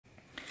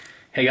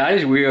Hey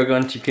guys, we are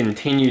going to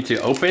continue to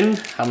open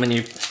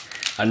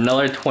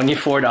another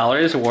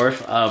 $24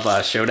 worth of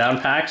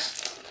ShowDown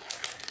packs.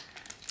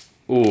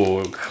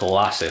 Ooh,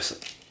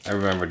 Colossus. I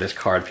remember this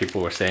card,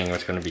 people were saying it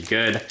was going to be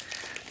good,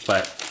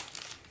 but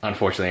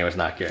unfortunately it was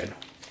not good.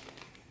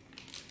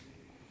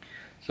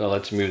 So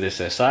let's move this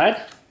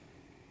aside.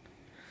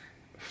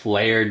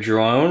 Flare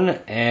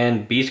Drone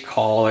and Beast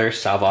Caller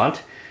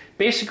Savant.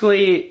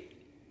 Basically,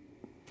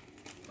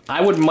 I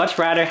would much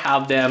rather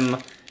have them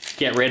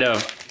get rid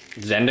of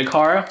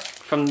Zendikar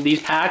from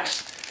these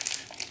packs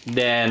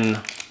than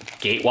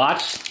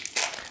Gatewatch.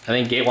 I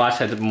think Gatewatch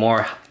has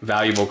more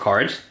valuable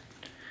cards.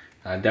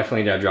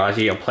 Definitely the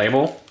Eldrazi are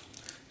playable.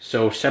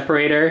 So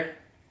Separator,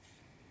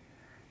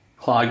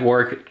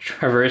 Clockwork,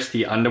 Traverse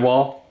the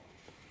Underwall.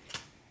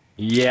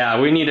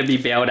 Yeah, we need to be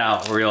bailed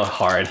out real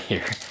hard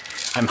here.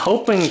 I'm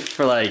hoping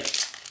for like...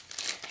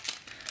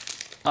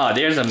 Oh,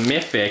 there's a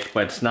Mythic,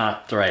 but it's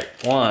not the right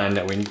one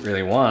that we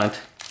really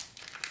want.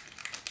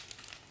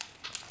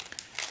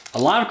 A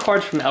lot of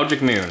cards from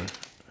Eldritch Moon.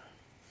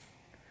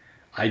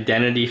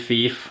 Identity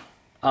Thief.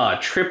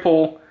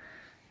 Triple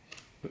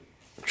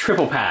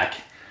pack.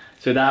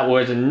 So that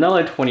was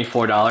another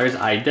 $24.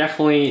 I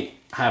definitely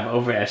have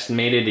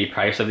overestimated the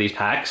price of these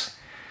packs.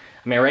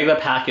 I mean, a regular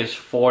pack is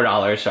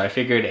 $4, so I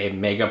figured a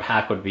mega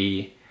pack would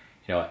be,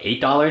 you know,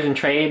 $8 in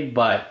trade,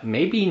 but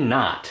maybe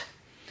not.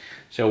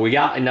 So we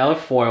got another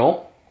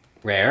foil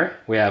rare.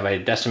 We have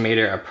a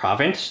Decimator of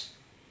Province,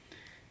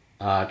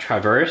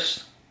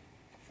 Traverse.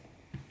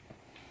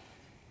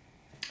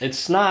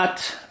 It's not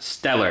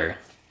stellar.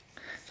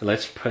 So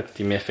let's put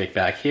the Mythic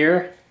back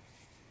here.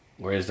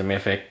 Where's the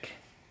Mythic?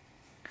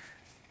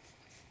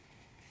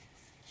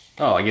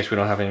 Oh, I guess we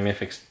don't have any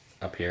Mythics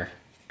up here.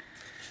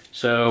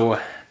 So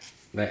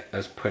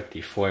let's put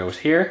the foils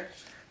here.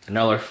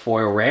 Another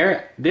foil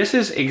rare. This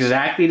is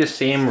exactly the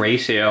same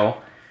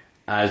ratio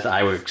as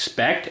I would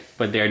expect,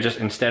 but they're just,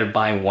 instead of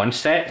buying one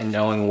set and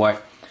knowing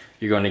what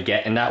you're going to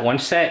get in that one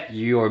set,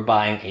 you are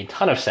buying a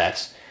ton of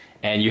sets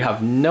and you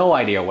have no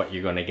idea what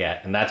you're going to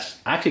get. And that's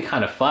actually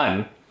kind of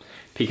fun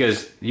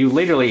because you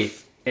literally,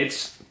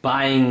 it's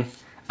buying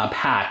a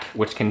pack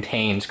which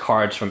contains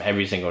cards from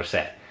every single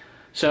set.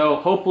 So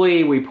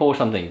hopefully we pull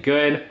something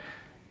good.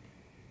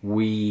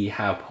 We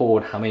have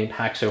pulled how many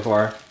packs so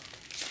far?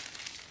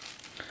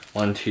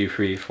 1, 2,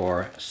 3,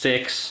 4,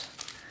 6,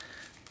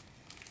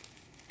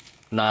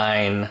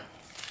 9,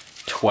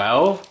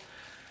 12.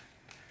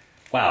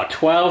 Wow,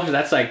 12,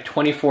 that's like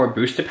 24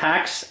 booster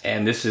packs,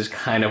 and this is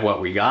kind of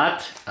what we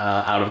got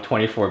out of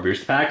 24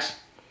 booster packs.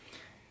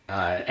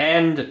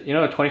 And, you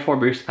know, 24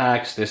 booster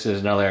packs, this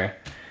is another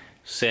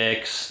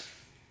 6,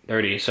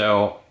 30.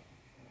 So,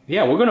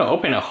 yeah, we're going to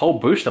open a whole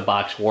booster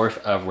box worth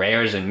of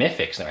rares and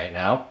mythics right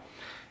now.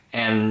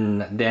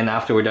 And then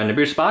after we're done the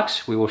booster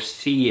box, we will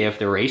see if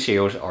the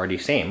ratios are the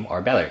same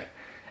or better.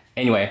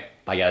 Anyway,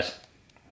 bye guys.